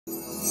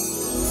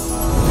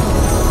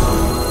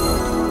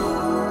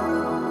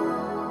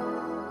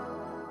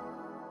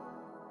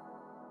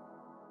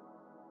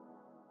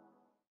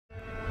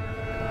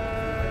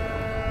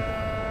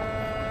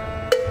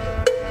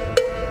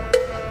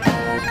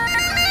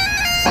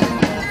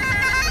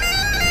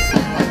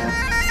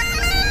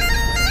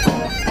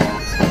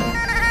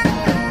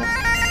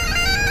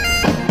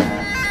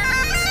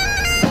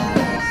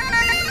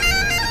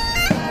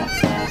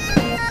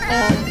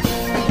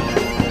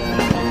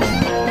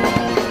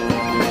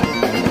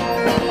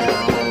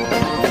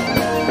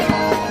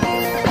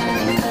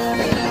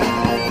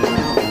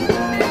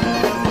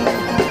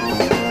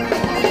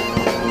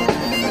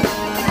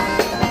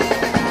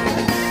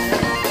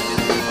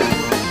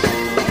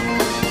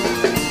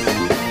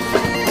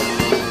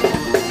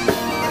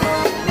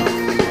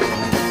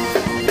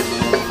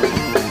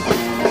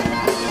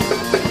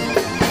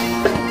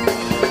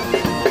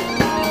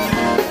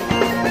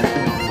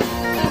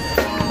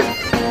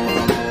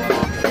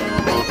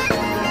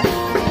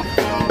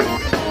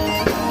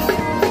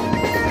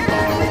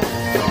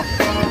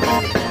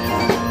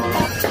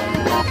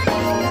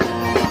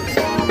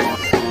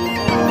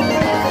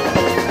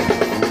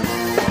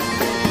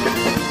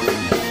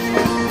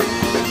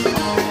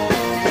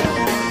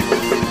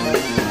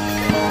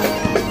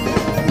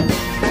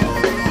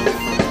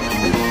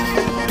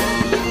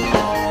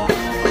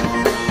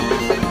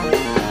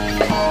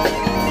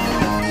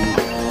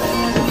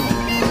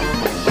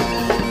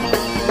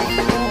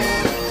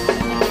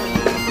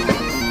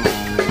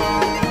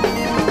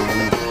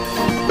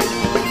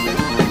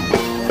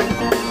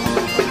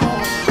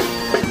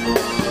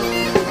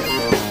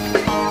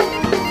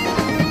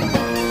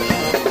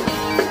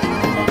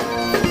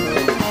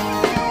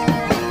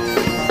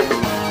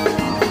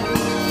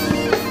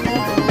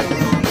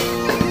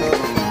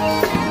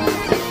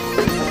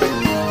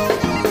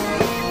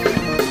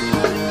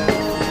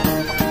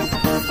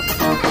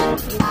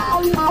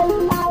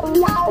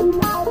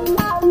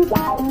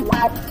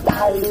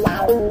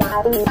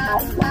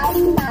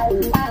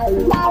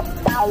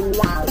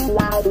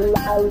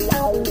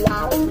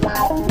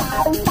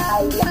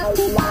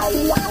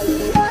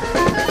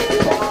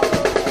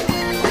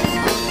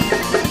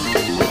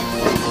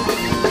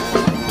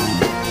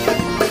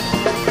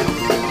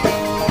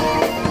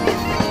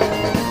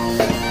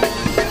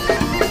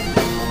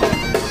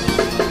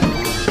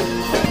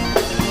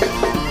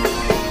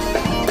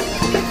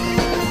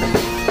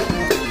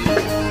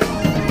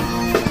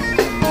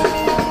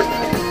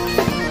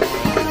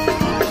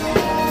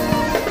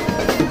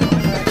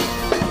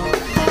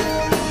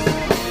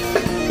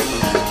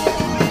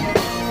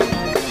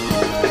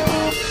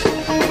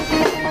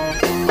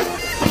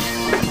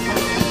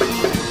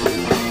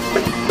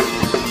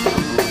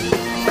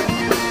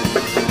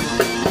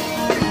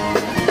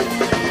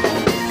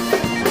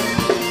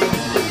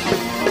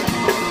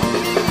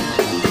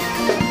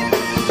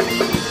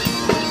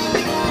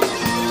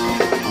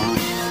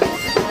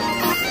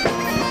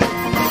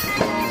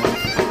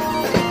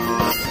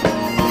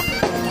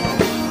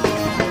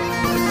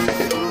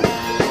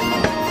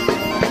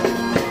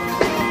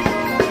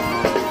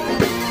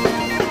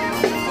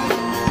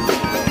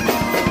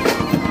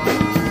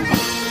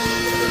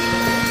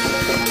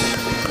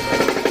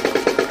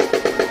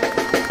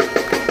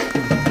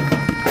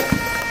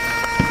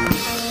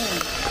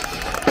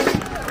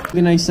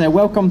Really nice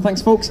welcome,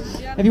 thanks folks.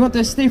 If you want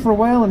to stay for a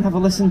while and have a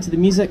listen to the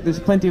music, there's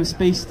plenty of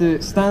space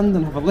to stand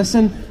and have a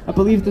listen. I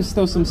believe there's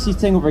still some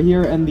seating over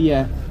here in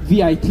the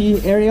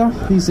VIP area.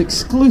 These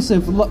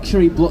exclusive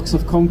luxury blocks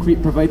of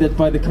concrete provided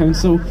by the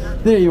council.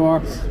 There you are.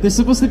 There's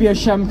supposed to be a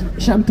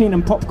champagne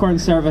and popcorn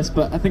service,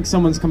 but I think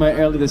someone's come out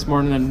early this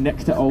morning and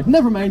nicked it all.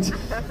 Never mind,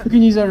 we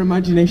can use our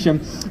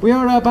imagination. We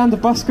are a band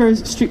of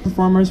buskers, street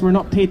performers. We're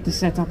not paid to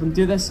set up and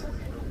do this.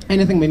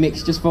 Anything we make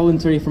is just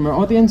voluntary from our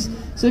audience.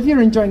 So if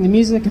you're enjoying the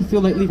music and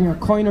feel like leaving a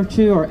coin or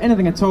two or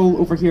anything at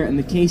all over here in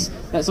the case,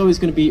 that's always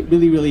going to be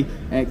really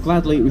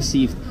gladly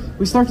received.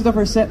 We started off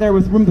our set there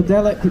with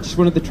Rumbadelic, which is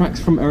one of the tracks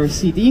from our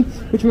CD,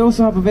 which we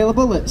also have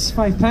available. It's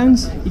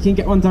 £5. You can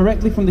get one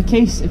directly from the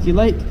case if you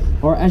like,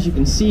 or as you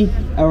can see,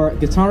 our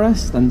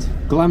guitarist and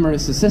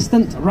glamorous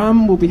assistant,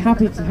 Ram, will be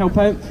happy to help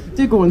out.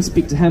 Do go and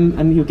speak to him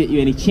and he'll get you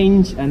any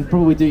change and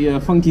probably do you a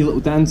funky little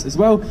dance as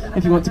well.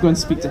 If you want to go and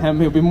speak to him,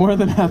 he'll be more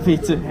than happy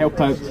to help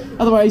out.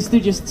 Otherwise, do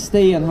just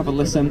stay and have a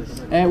listen.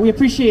 We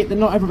appreciate that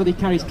not everybody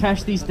carries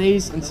cash these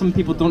days and some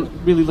people don't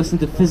really listen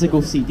to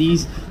physical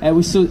CDs.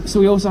 So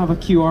we also have a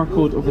QR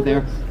code over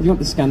there if you want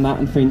to scan that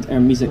and find our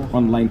music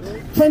online.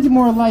 Plenty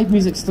more live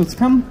music still to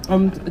come.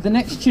 The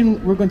next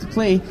tune we're going to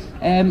play,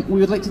 we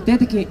would like to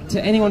dedicate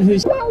to anyone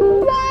who's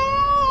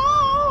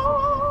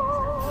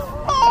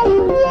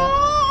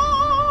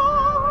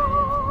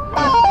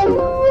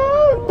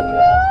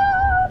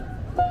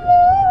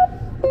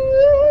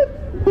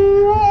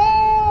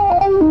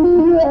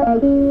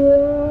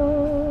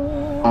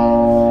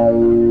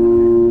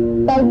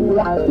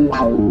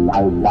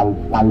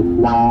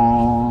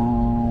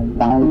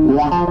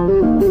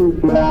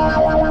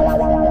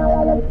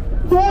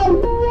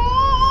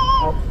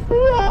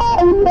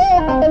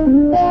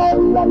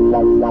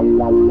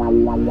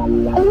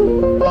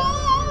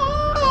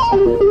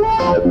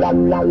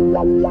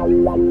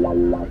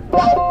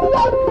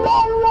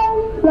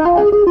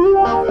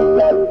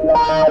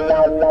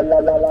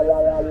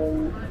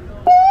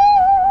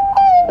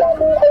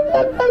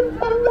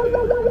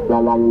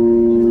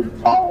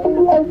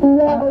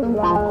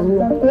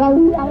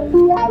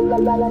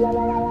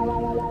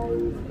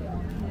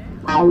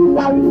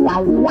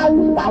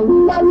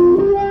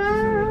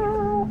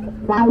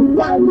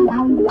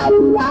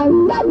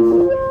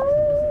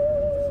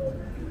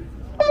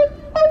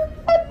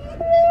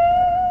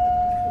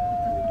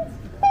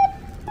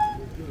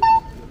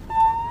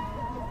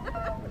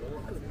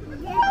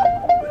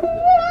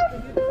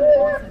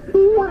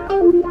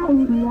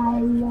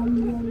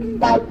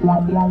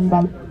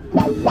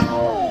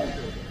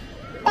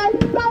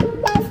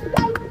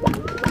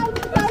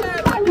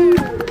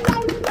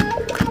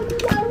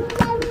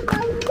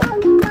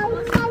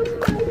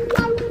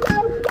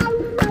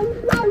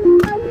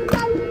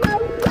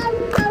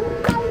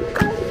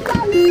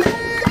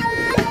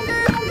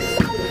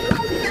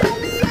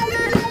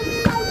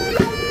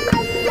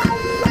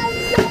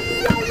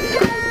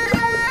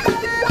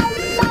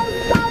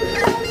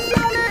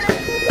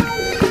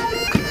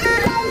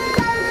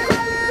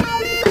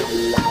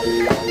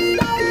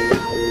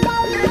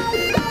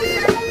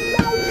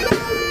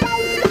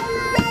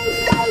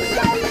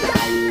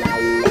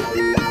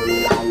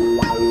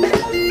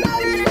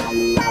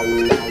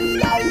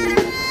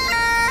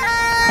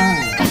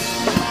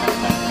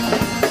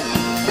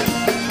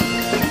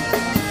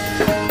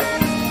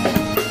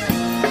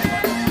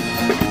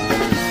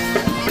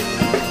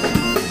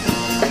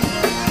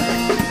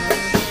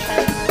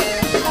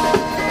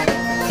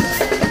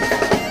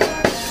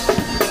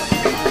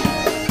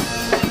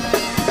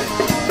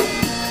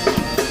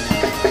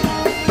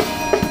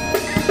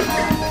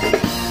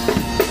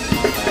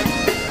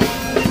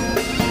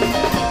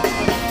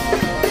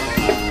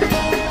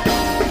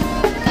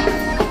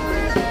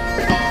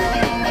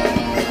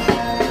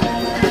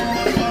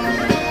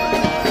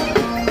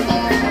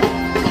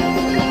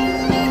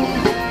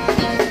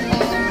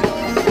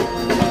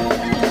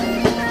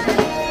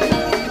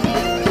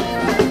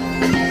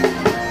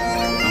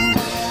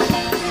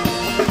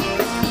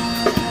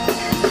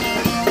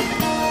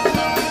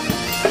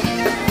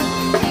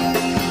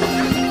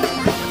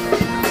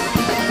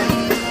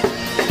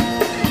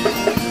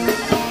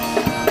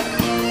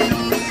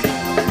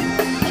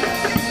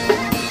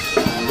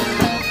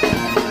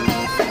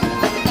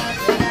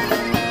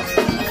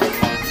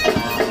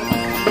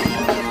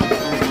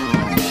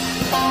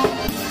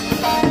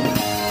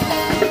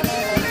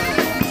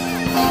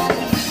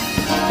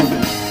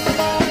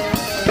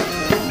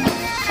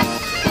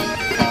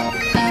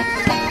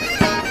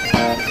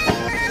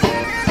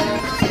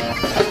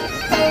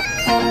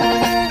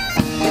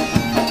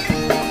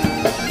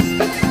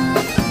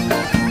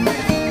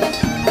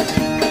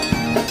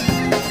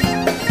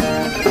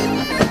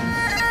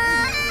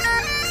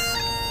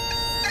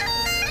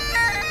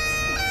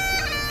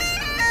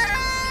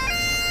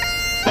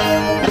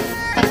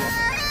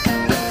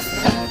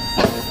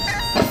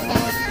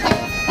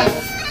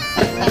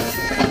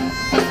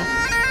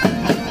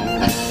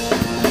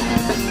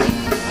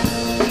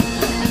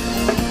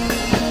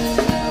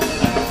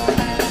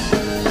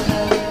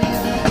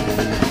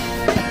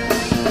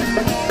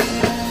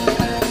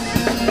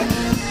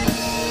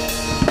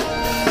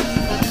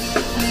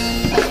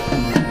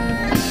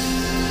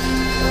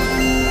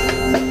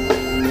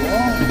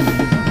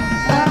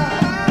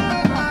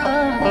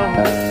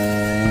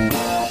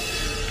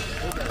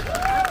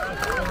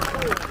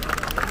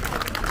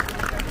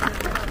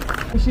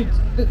We should.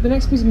 The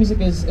next piece of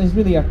music is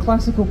really a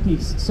classical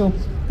piece. So,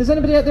 does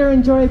anybody out there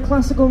enjoy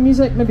classical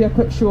music? Maybe a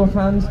quick show of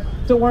hands.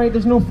 Don't worry,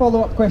 there's no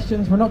follow-up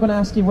questions. We're not going to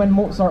ask you when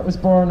Mozart was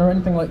born or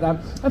anything like that.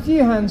 A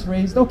few hands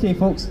raised. Okay,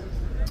 folks.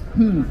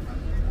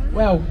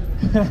 Well,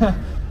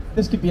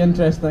 this could be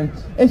interesting.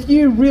 If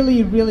you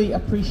really, really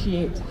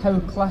appreciate how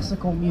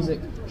classical music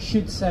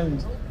should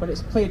sound when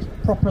it's played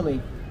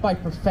properly by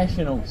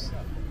professionals,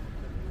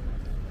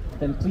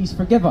 then please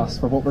forgive us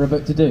for what we're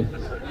about to do.